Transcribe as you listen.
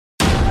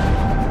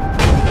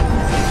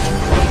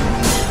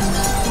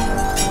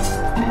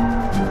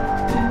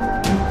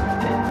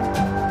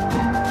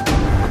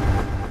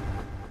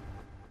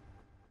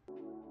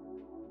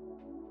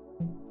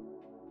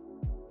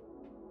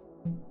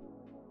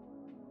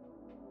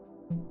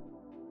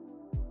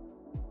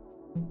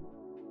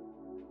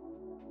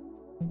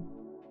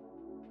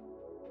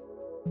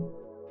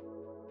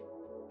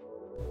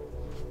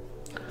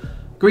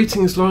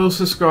Greetings loyal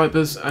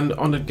subscribers and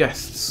honoured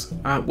guests.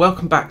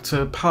 Welcome back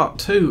to part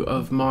 2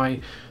 of my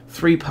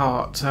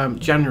 3-part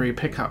January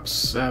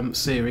pickups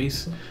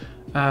series.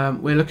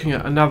 We're looking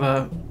at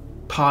another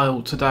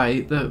pile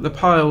today. The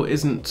pile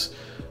isn't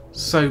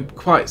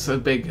quite so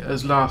big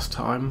as last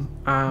time,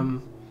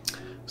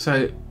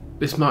 so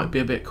this might be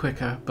a bit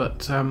quicker,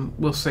 but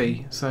we'll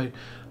see. So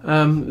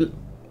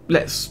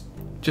let's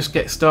just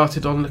get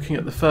started on looking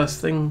at the first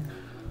thing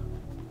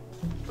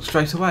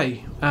straight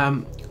away.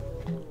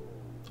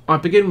 I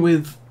begin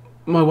with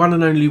my one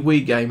and only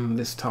Wii game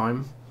this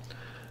time,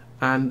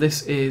 and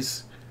this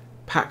is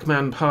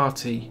Pac-Man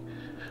Party.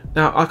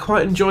 Now, I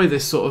quite enjoy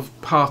this sort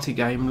of party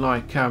game,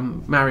 like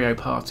Mario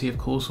Party, of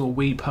course, or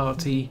Wii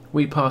Party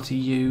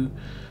U.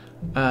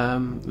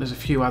 There's a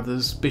few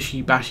others.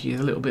 Bishy Bashy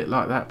is a little bit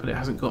like that, but it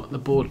hasn't got the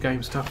board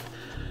game stuff.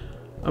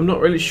 I'm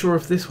not really sure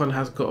if this one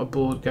has got a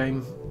board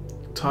game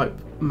type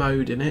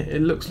mode in it.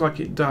 It looks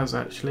like it does,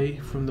 actually,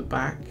 from the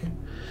back.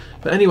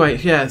 But anyway,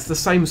 yeah, it's the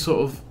same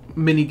sort of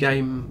mini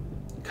game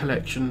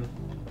collection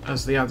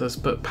as the others,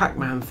 but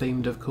Pac-Man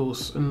themed, of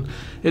course, and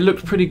it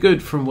looked pretty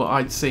good from what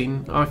I'd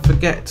seen. I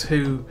forget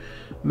who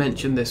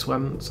mentioned this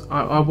one.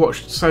 I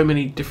watched so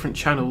many different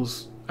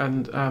channels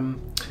and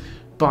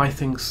buy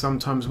things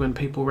sometimes when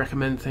people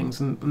recommend things,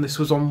 and this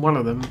was on one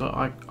of them, but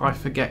I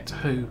forget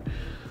who.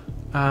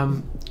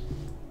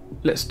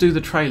 Let's do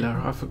the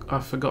trailer.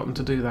 I've forgotten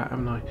to do that,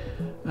 haven't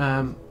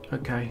I?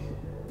 Okay.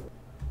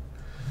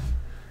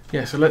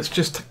 Yeah, so let's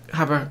just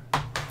have a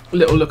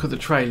little look at the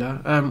trailer.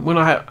 When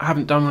I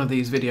haven't done one of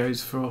these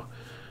videos for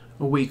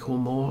a week or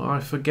more,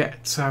 I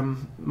forget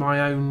my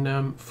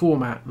own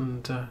format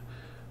and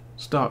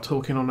start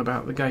talking on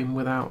about the game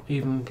without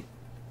even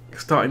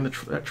starting the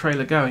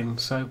trailer going.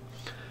 So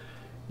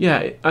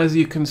yeah, as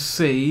you can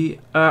see,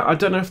 I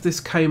don't know if this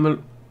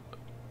came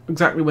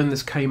exactly when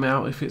this came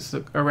out, if it's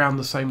around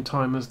the same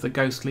time as the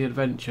Ghostly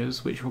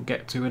Adventures, which we'll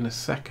get to in a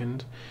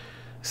second.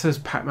 It says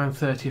Pac-Man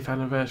 30th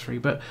anniversary,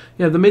 but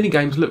yeah, the mini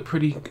games look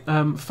pretty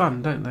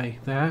fun, don't they?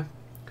 There.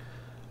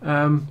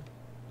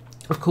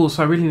 Of course,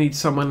 I really need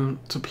someone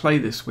to play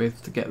this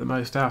with to get the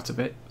most out of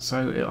it,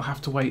 so it'll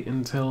have to wait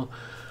until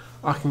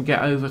I can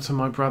get over to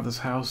my brother's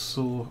house,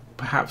 or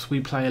perhaps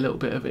we play a little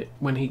bit of it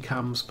when he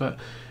comes. But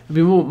it'd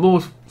be more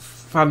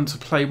fun to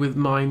play with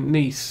my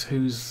niece,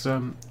 who's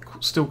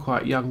still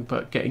quite young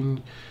but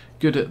getting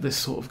good at this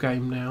sort of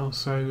game now.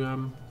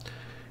 So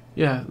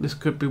yeah, this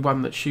could be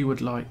one that she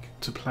would like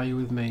to play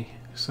with me.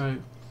 So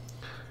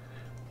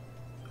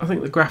I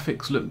think the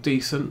graphics look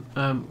decent.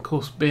 Of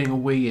course, being a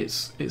Wii,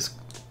 it's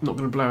not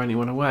going to blow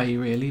anyone away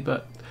really,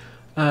 but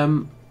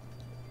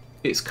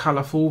it's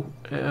colourful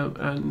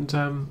and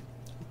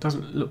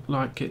doesn't look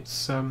like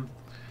it's going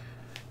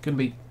to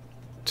be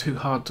too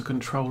hard to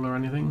control or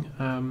anything.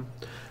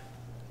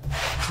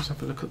 Let's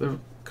have a look at the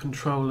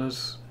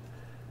controllers.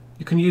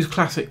 You can use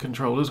classic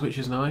controllers, which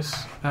is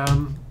nice.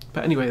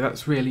 But anyway,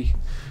 that's really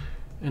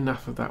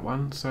enough of that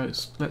one, so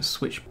let's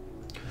switch.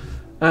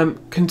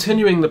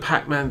 Continuing the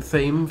Pac-Man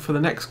theme for the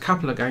next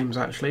couple of games,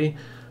 actually,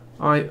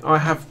 I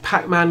have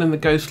Pac-Man and the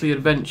Ghostly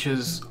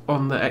Adventures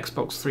on the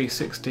Xbox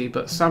 360,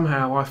 but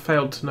somehow I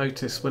failed to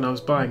notice when I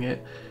was buying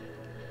it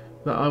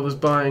that I was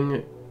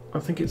buying, I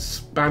think it's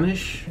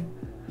Spanish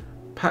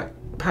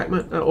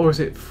Pac-Man, or is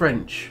it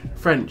French?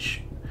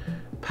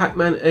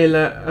 Pac-Man et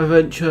la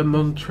Aventure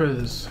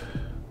Montreuse.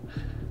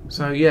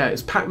 So yeah,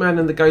 it's Pac-Man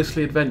and the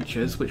Ghostly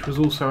Adventures, which was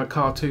also a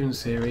cartoon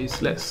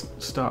series. Let's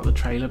start the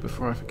trailer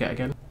before I forget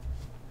again.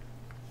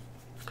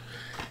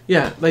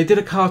 Yeah, they did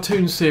a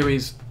cartoon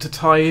series to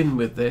tie in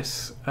with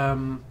this,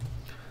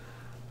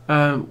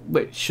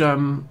 which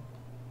I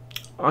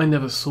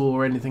never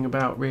saw anything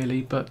about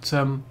really. But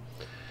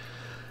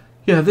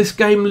yeah, this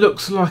game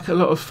looks like a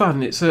lot of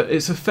fun. It's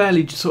a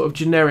fairly sort of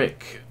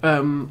generic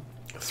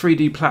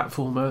 3D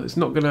platformer. It's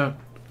not going to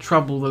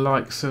trouble the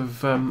likes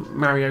of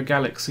Mario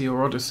Galaxy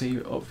or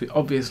Odyssey,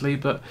 obviously,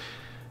 but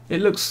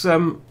it looks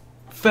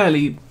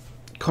fairly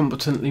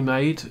competently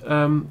made.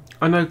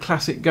 I know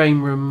Classic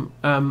Game Room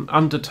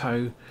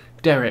Undertow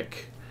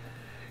Derek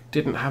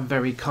didn't have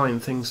very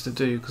kind things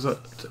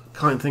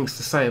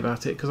to say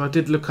about it, because I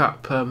did look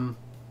up a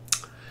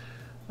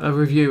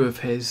review of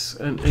his,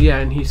 and yeah,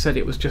 and he said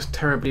it was just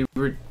terribly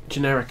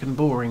generic and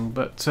boring,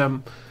 but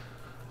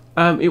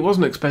it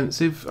wasn't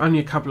expensive, only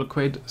a couple of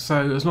quid,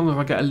 so as long as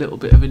I get a little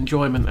bit of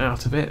enjoyment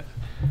out of it,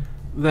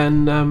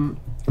 then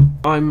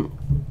I'm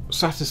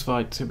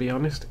satisfied, to be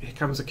honest. Here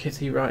comes a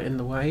kitty right in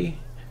the way.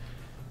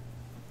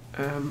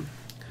 And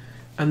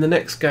the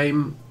next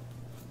game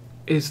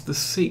is the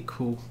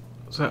sequel,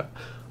 so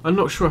I'm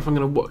not sure if I'm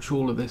going to watch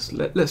all of this.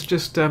 Let's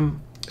just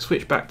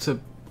switch back to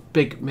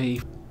Big Me.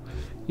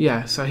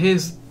 Yeah, so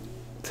here's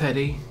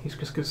Teddy. He's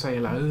just going to say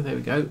hello. There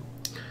we go.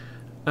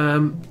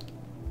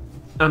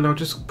 And I'll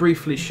just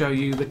briefly show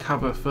you the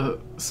cover for the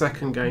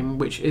second game,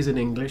 which is in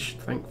English,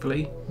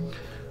 thankfully.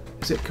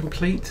 Is it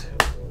complete?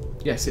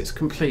 Yes, it's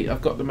complete.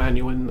 I've got the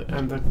manual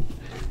and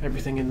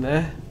everything in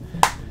there.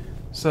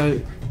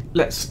 So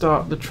let's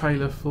start the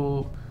trailer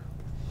for,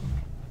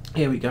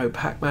 here we go,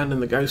 Pac-Man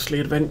and the Ghostly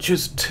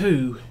Adventures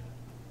 2.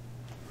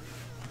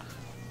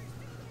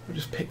 I'll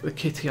just pick the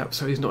kitty up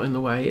so he's not in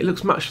the way. It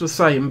looks much the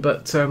same,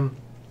 but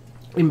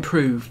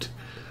improved.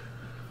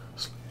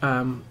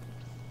 I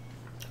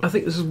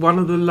think this is one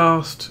of the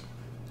last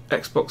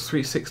Xbox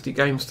 360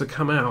 games to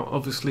come out.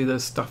 Obviously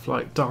there's stuff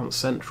like Dance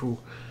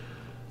Central.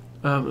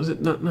 Is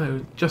it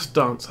no, just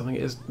Dance, I think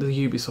it is, the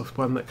Ubisoft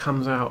one that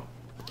comes out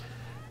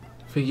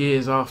for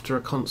years after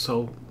a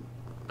console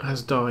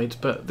has died,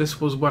 but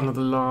this was one of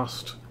the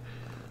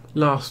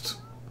last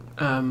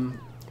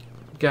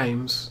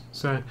games,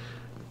 so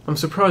I'm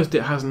surprised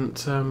it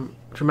hasn't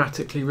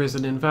dramatically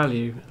risen in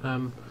value.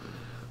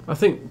 I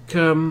think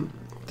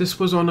this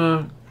was on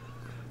a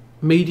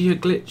media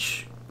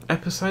glitch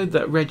episode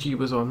that Reggie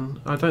was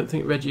on. I don't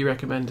think Reggie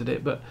recommended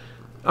it, but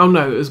oh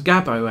no, it was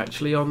Gabbo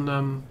actually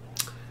on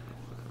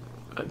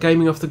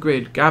Gaming Off the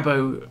Grid.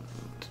 Gabbo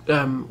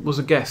was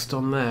a guest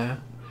on there,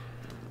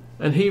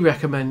 and he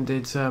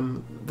recommended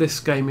this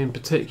game in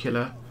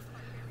particular.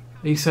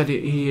 He said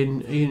he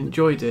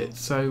enjoyed it,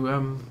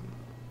 so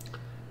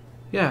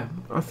yeah,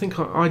 I think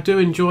I do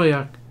enjoy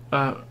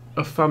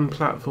a fun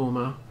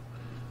platformer.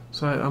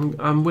 So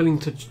I'm willing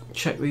to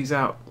check these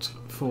out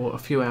for a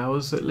few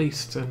hours at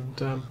least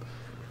and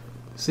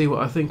see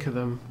what I think of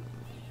them.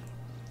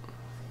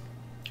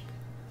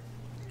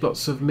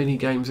 Lots of mini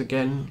games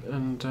again,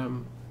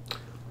 and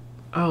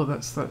oh,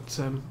 that's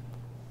that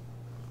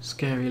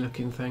scary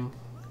looking thing.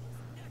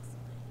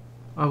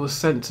 I was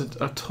sent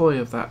a toy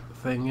of that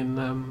thing in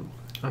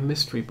a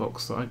mystery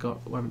box that I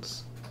got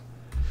once.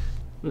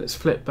 Let's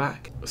flip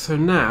back. So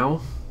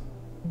now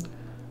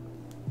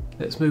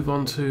let's move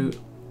on to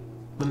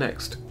the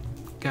next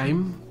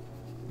game.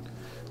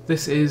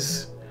 This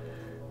is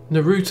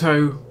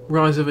Naruto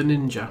Rise of a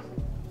Ninja.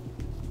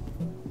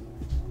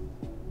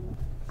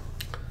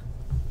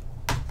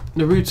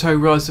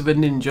 Naruto Rise of a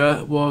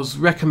Ninja was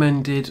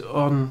recommended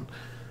on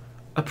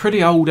a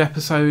pretty old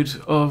episode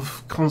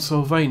of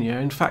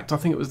Consolevania. In fact, I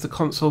think it was the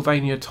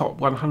Consolevania Top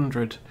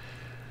 100,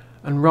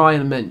 and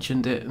Ryan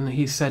mentioned it, and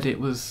he said it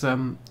was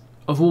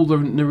of all the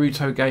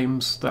Naruto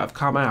games that have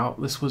come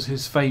out, this was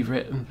his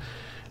favourite, and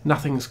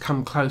nothing's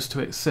come close to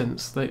it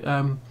since.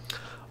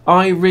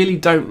 I really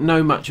don't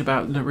know much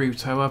about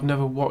Naruto. I've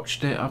never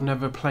watched it, I've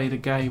never played a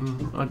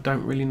game, I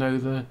don't really know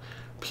the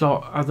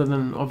plot, other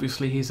than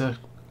obviously he's a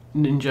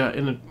ninja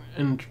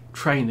in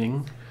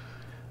training,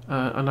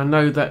 and I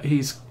know that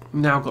he's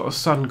now got a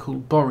son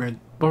called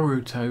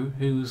Boruto,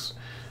 who's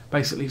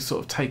basically sort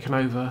of taken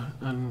over,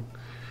 and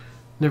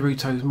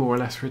Naruto's more or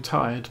less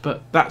retired,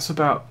 but that's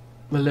about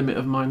the limit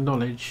of my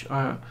knowledge.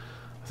 I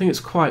think it's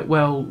quite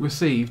well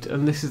received,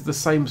 and this is the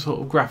same sort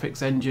of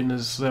graphics engine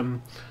as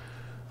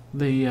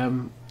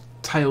the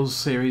Tales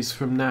series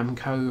from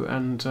Namco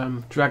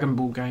and Dragon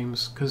Ball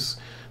games, because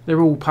they're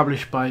all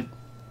published by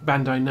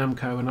Bandai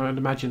Namco, and I'd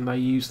imagine they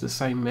use the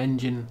same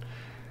engine.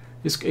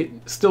 It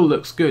still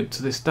looks good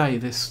to this day,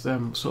 this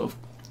sort of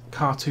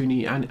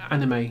cartoony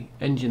anime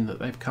engine that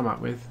they've come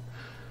up with.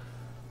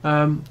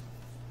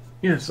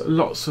 Yes,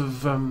 lots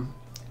of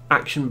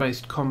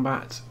action-based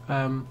combat,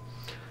 and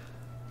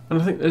I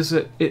think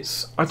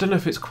I don't know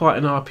if it's quite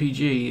an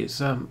RPG.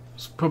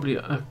 It's probably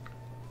an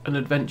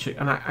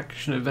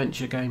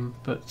action-adventure game,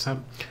 but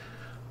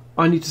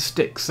I need to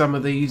stick some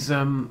of these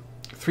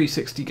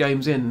 360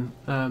 games in.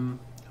 I'm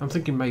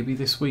thinking maybe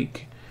this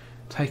week,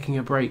 taking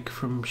a break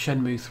from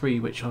Shenmue 3,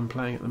 which I'm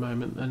playing at the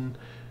moment, and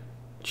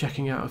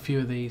checking out a few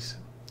of these.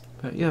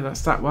 But yeah,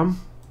 that's that one.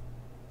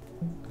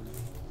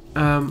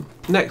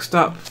 Next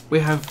up, we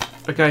have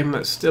a game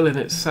that's still in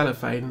its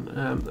cellophane,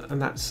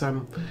 and that's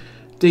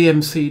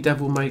DMC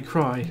Devil May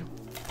Cry.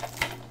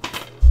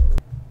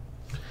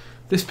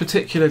 This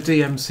particular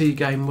DMC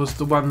game was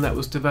the one that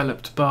was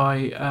developed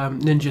by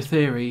Ninja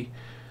Theory.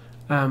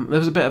 There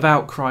was a bit of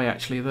outcry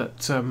actually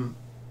that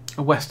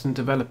a Western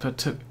developer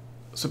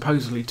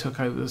supposedly took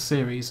over the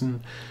series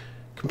and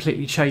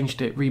completely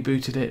changed it,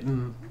 rebooted it,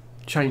 and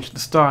changed the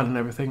style and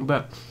everything.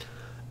 But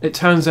it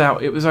turns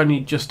out it was only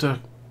just a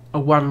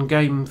one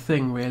game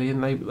thing really,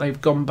 and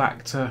they've gone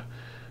back to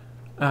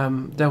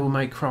Devil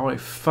May Cry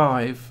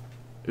 5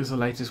 is the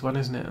latest one,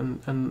 isn't it?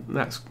 And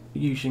that's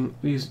using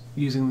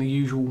the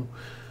usual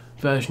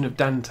version of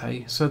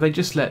Dante. So they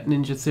just let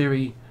Ninja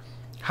Theory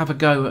have a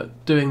go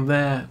at doing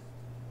their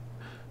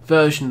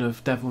version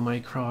of Devil May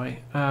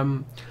Cry.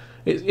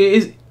 It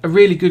is a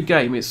really good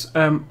game. It's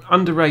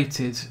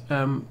underrated.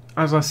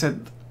 As I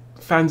said,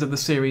 fans of the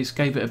series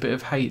gave it a bit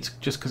of hate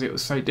just because it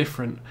was so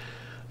different.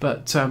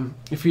 But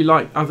if you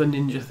like other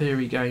Ninja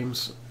Theory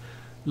games,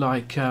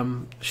 like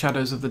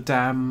Shadows of the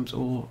Damned,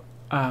 or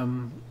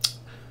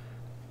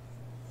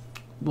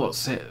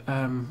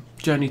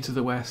Journey to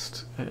the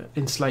West,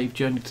 Enslaved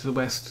Journey to the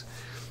West,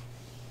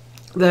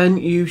 then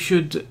you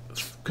should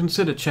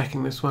consider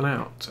checking this one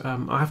out.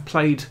 I have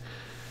played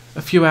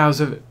a few hours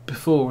of it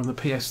before on the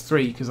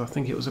PS3 because I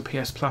think it was a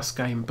PS Plus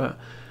game, but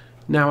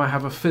now I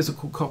have a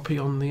physical copy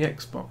on the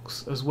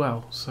Xbox as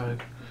well. So,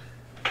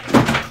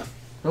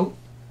 oh,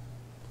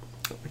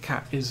 the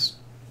cat is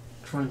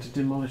trying to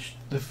demolish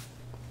the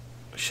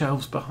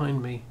shelves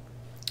behind me.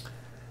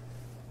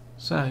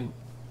 So,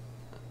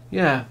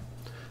 yeah,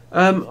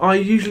 I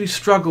usually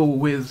struggle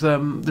with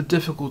the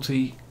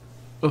difficulty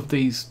of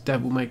these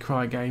Devil May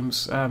Cry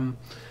games.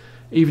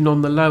 Even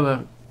on the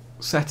lower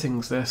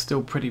settings, they're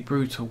still pretty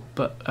brutal.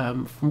 But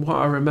from what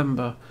I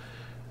remember,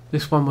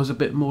 this one was a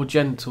bit more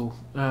gentle.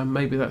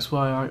 Maybe that's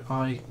why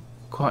I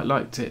quite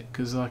liked it,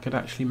 because I could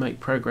actually make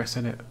progress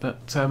in it.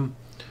 But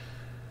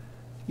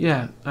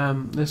yeah,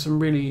 there's some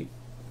really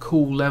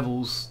cool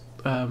levels.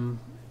 You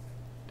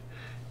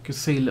can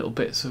see little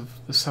bits of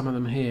some of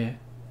them here.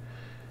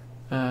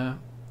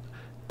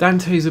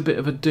 Dante's a bit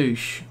of a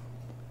douche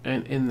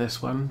in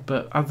this one,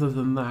 but other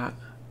than that,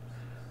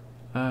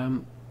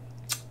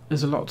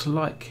 there's a lot to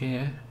like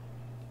here.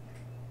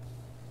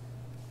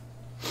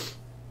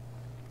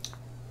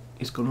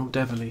 He's gone all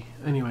devilly.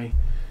 Anyway,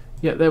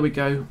 yeah, there we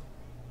go.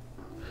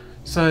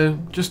 So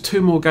just 2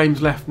 more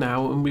games left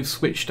now, and we've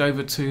switched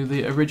over to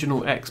the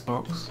original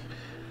Xbox.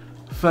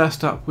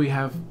 First up, we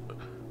have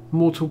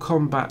Mortal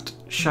Kombat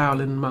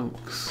Shaolin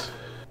Monks.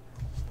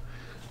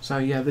 So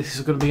yeah, this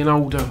is going to be an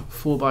older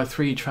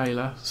 4x3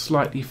 trailer,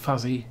 slightly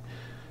fuzzy,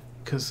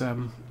 because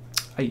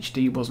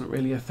HD wasn't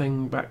really a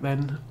thing back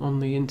then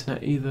on the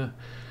internet either.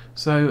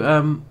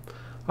 So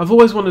I've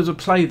always wanted to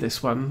play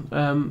this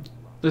one.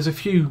 There's a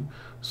few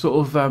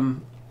sort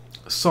of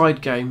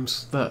side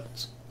games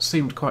that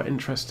seemed quite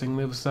interesting.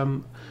 There was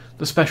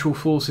the Special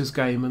Forces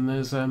game, and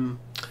there's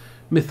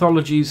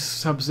Mythologies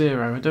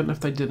Sub-Zero. I don't know if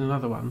they did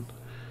another one.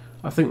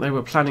 I think they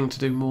were planning to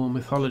do more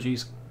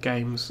Mythologies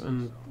games,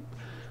 and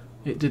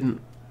it didn't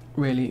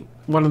really,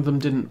 one of them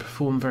didn't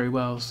perform very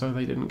well, so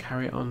they didn't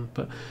carry it on.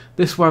 But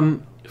this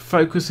one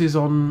focuses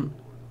on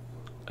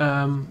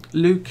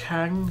Liu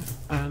Kang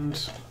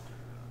and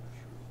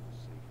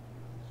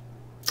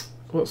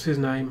what's his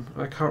name?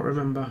 I can't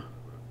remember.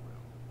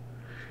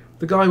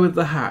 The guy with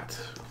the hat.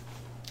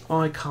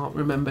 I can't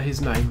remember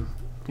his name.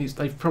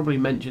 They've probably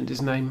mentioned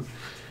his name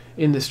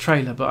in this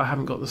trailer, but I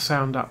haven't got the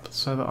sound up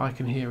so that I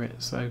can hear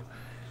it. So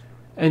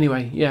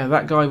anyway, yeah,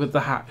 that guy with the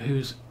hat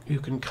who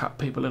can cut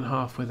people in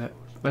half with it.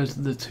 Those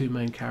are the 2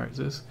 main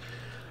characters.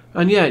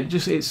 And yeah,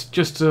 it's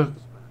just a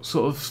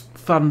sort of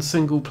fun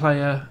single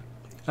player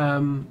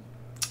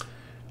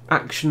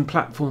action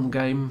platform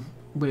game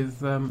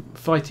with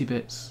fighty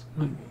bits.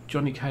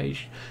 Johnny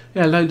Cage.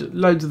 Yeah,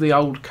 loads of the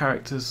old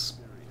characters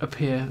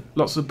appear.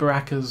 Lots of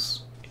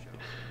Barackas,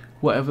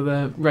 whatever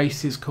their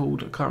race is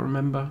called, I can't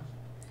remember.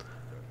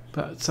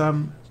 But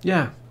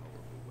yeah,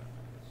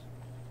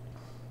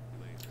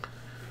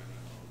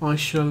 I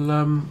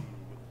shall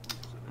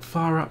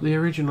fire up the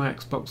original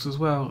Xbox as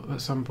well at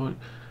some point.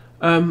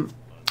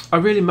 I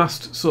really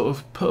must sort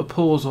of put a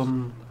pause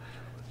on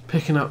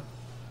picking up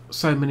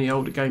so many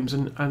older games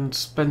and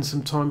spend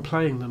some time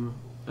playing them.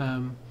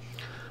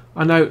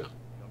 I know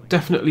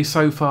definitely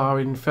so far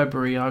in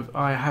February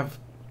I have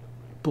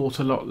bought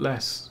a lot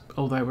less,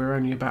 although we're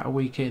only about a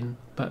week in.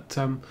 But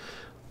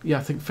yeah,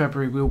 I think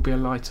February will be a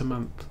lighter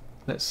month.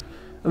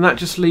 And that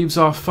just leaves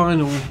our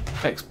final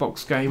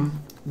Xbox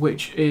game,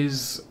 which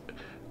is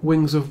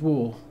Wings of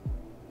War.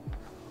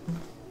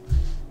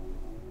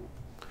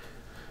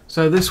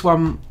 So this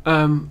one,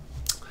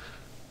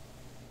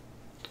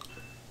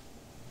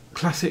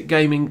 Classic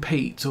Gaming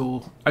Pete,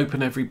 or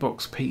Open Every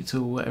Box Pete,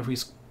 or whatever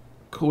he's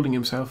calling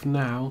himself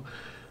now,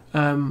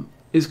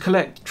 is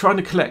trying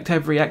to collect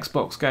every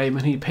Xbox game,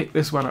 and he picked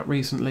this one up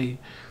recently.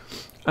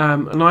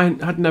 And I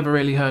had never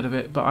really heard of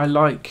it, but I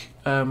like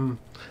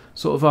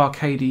sort of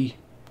arcadey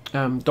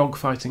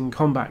dogfighting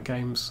combat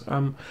games.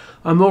 I'm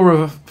more of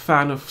a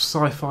fan of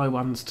sci-fi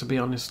ones, to be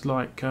honest,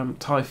 like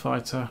TIE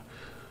Fighter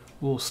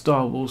or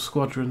Star Wars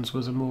Squadrons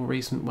was a more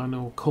recent one,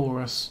 or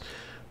Chorus.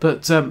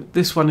 But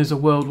this one is a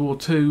World War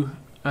II,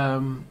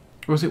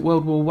 or is it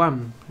World War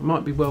One? It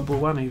might be World War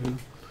One even.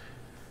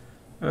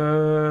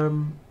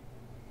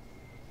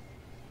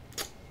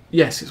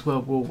 Yes, it's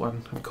World War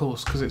One, of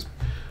course, because it's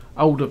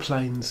older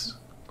planes.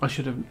 I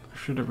should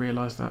have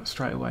realised that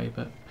straight away,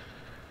 but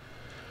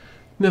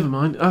never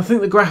mind. I think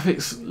the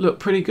graphics look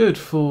pretty good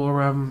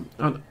for an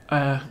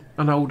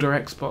older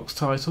Xbox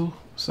title.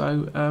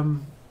 So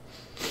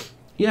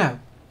yeah,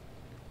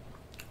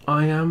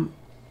 I am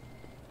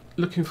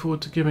looking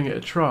forward to giving it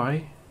a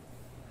try.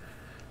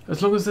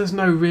 As long as there's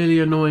no really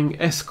annoying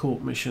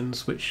escort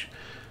missions, which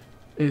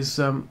is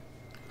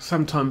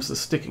sometimes the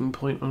sticking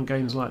point on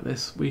games like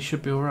this, we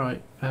should be all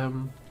right.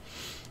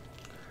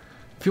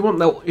 If you want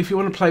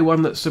to play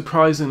one that's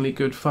surprisingly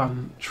good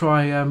fun,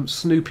 try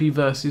Snoopy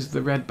versus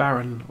the Red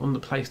Baron on the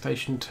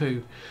PlayStation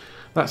 2.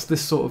 That's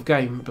this sort of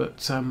game,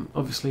 but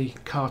obviously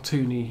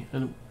cartoony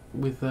and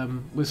with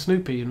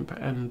Snoopy,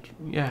 and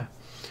yeah,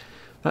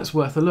 that's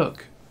worth a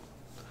look.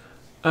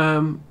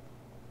 So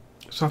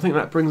I think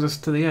that brings us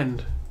to the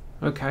end.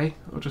 Okay,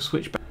 I'll just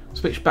switch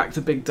back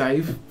to Big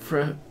Dave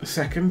for a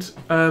second.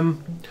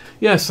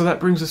 Yeah, so that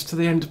brings us to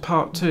the end of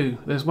part 2.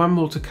 There's one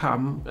more to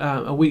come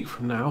a week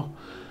from now,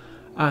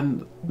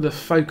 and the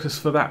focus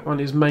for that one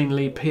is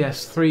mainly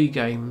PS3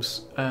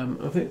 games.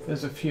 I think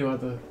there's a few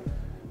other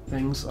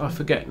things, I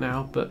forget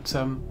now, but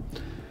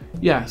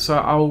yeah, so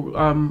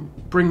I'll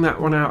bring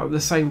that one out at the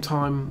same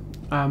time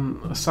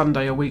a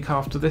Sunday a week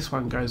after this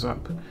one goes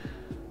up.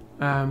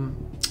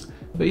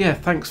 But yeah,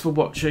 thanks for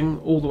watching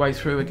all the way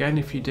through again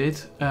if you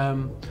did.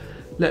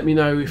 Let me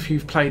know if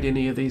you've played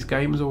any of these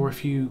games, or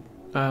if you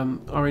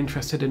are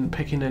interested in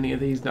picking any of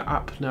these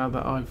up now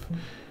that I've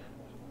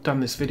done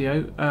this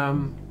video.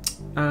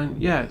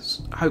 And yeah,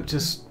 hope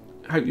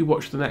you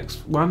watch the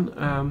next one.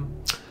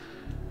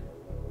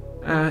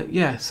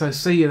 Yeah, so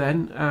see you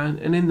then, and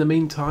in the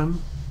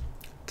meantime,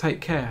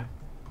 take care.